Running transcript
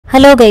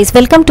Hello guys,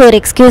 welcome to our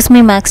Excuse Me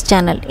Maths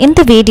channel. In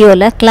the video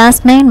la class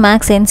 9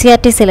 Maths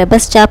NCERT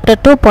syllabus chapter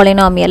 2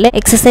 polynomial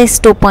exercise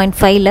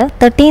 2.5 la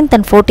 13th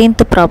and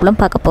 14th problem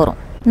பார்க்க போறோம்.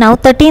 Now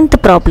 13th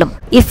problem.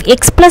 If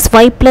x plus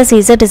y plus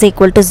z is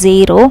equal to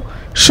 0,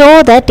 show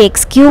that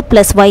x cube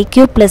plus y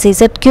cube plus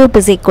z cube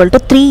is equal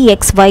to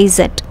 3xyz.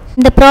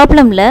 இந்த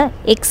ப்ராப்ளம்ல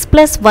x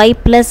plus y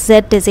plus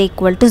z is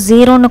equal to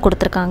 0 னு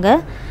கொடுத்திருக்காங்க.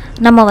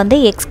 நம்ம வந்து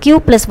x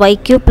cube plus y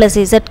cube plus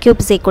z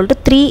cube is equal to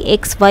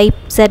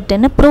 3xyz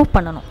னு prove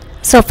பண்ணனும்.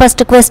 So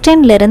first question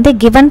ல இருந்து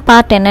given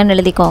part என்னன்னு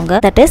எழுதிக்கோங்க.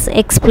 That is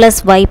x plus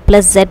y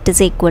plus z is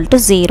equal to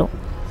 0.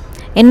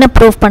 என்ன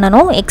ப்ரூவ்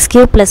பண்ணனும்? x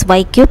cube plus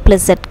y cube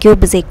plus z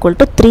cube is equal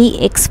to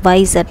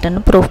 3xyz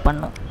னு prove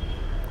பண்ணனும்.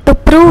 To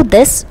prove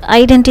this,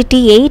 identity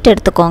 8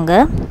 எடுத்துக்கோங்க.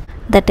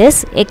 That is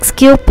x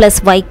cube plus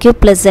y cube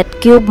plus z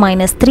cube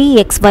minus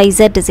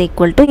 3xyz is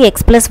equal to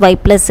x plus y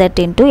plus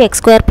z into x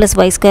square plus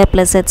y square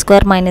plus z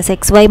square minus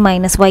xy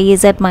minus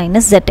yz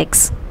minus zx.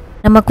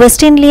 நம்ம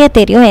क्वेश्चनலயே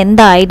தெரியும்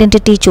எந்த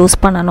identity choose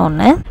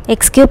பண்ணனும்னு.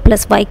 x cube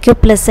plus y cube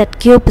plus z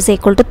cube is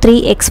equal to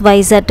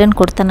 3xyz ன்னு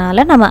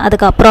கொடுத்தனால நம்ம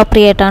அதுக்கு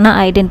அப்ரோப்ரியேட்டான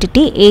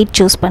identity 8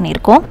 choose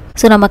பண்ணிருக்கோம்.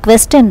 So நம்ம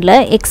क्वेश्चनல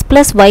x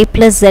plus y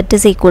plus z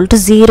is equal to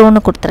 0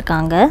 ன்னு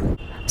கொடுத்திருக்காங்க.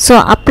 So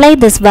apply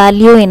this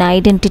value in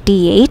identity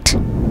 8.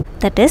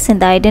 That is in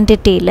the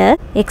identity la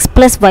x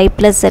plus y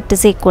plus z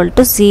is equal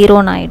to 0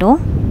 ன்னு ஆயிடும்.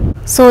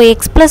 So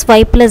x plus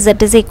y plus z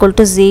is equal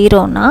to 0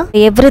 na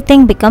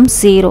everything becomes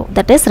 0.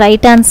 That is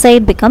right hand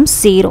side becomes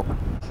 0.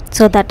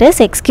 So that is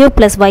x cube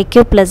plus y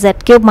cube plus z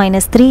cube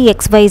minus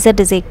 3xyz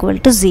is equal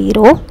to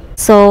 0.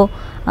 So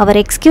our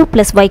x cube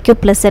plus y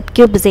cube plus z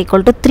cube is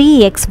equal to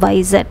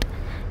 3xyz.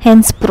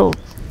 Hence proved.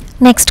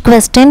 Next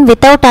question,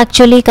 without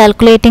actually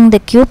calculating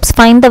the cubes,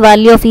 find the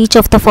value of each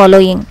of the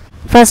following.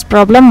 First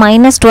problem,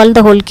 minus 12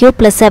 the whole cube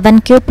plus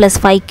 7 cube plus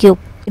 5 cube.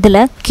 இதில்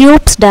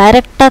cubes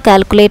directா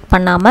calculate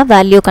பண்ணாம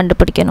value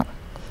கண்டுபிடிக்கணும்.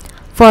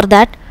 For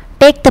that,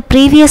 take the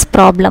previous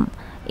problem.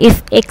 If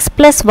x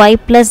plus y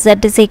plus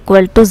z is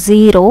equal to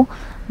 0,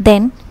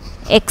 then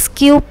x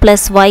cube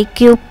plus y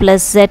cube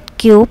plus z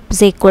cube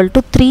is equal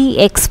to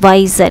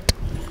 3xyz.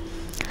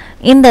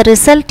 இந்த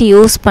result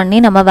use பண்ணி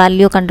நம்ம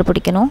value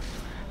கண்டுபிடிக்கணும்.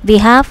 We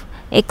have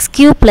x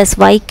cube plus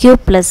y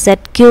cube plus z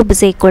cube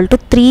is equal to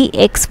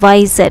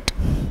 3xyz.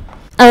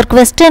 Our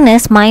question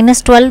is minus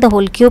 12 the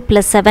whole cube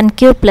plus 7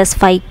 cube plus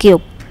 5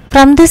 cube.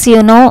 From this you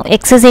know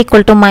x is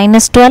equal to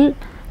minus 12,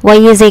 y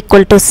is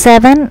equal to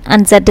 7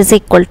 and z is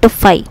equal to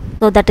 5.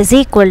 So that is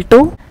equal to,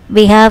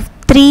 we have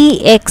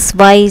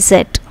 3xyz.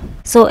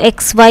 So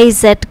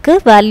xyz க்கு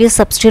value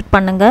substitute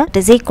பண்ணுங்க. It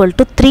is equal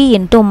to 3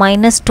 into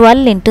minus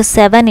 12 into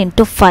 7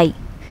 into 5.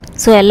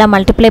 So எல்லாம்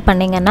multiply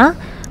பண்ணீங்கன்னா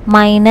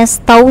minus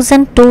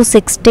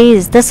 1260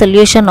 is the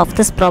solution of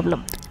this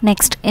problem.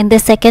 Next, in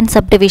the second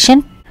subdivision,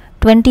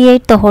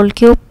 28 the whole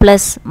cube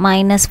plus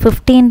minus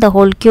 15 the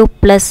whole cube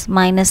plus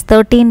minus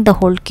 13 the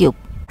whole cube.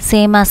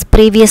 Same as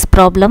previous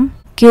problem,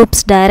 cubes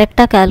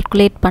directா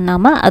calculate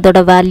பண்ணாம அதோட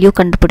value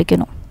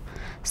கண்டுபிடிக்கணும்.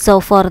 So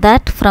for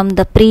that, from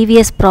the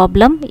previous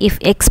problem, if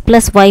x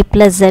plus y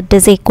plus z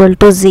is equal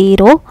to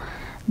 0,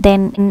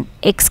 then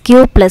x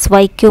cube plus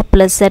y cube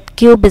plus z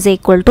cube is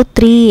equal to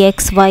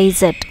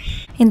 3xyz.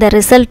 இந்த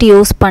result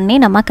use பண்ணி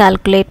நம்ம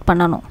calculate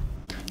பண்ணணும்.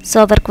 So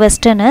our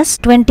question is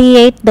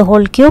 28 the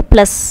whole cube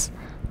plus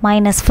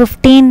minus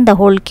 15 the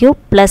whole cube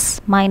plus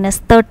minus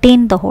 13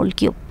 the whole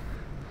cube.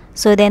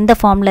 So இது எந்த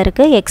ஃபார்ம்ல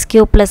இருக்கு? x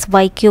cube plus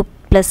y cube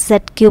plus z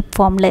cube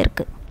ஃபார்ம்ல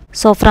இருக்கு.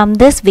 So from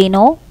this we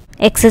know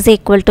x is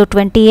equal to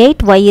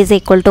 28, y is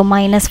equal to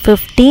minus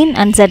 15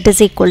 and z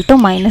is equal to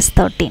minus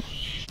 13.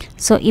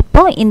 So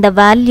இப்போ இந்த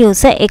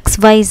values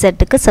xyz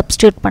க்கு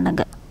substitute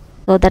பண்ணுங்க.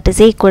 So that is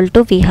equal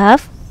to, we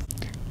have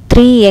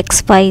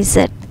 3xyz.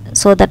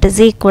 So that is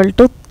equal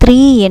to 3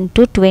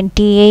 into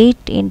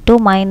 28 into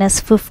minus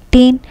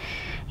 15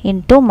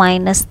 into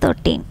minus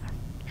 13.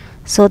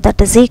 So that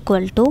is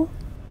equal to,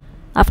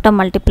 after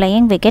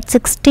multiplying we get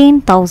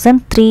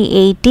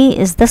 16,380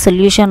 is the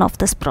solution of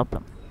this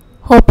problem.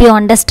 Hope you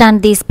understand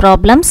these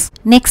problems.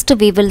 Next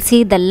we will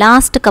see the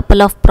last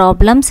couple of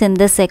problems in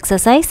this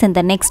exercise in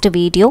the next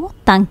video.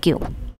 Thank you.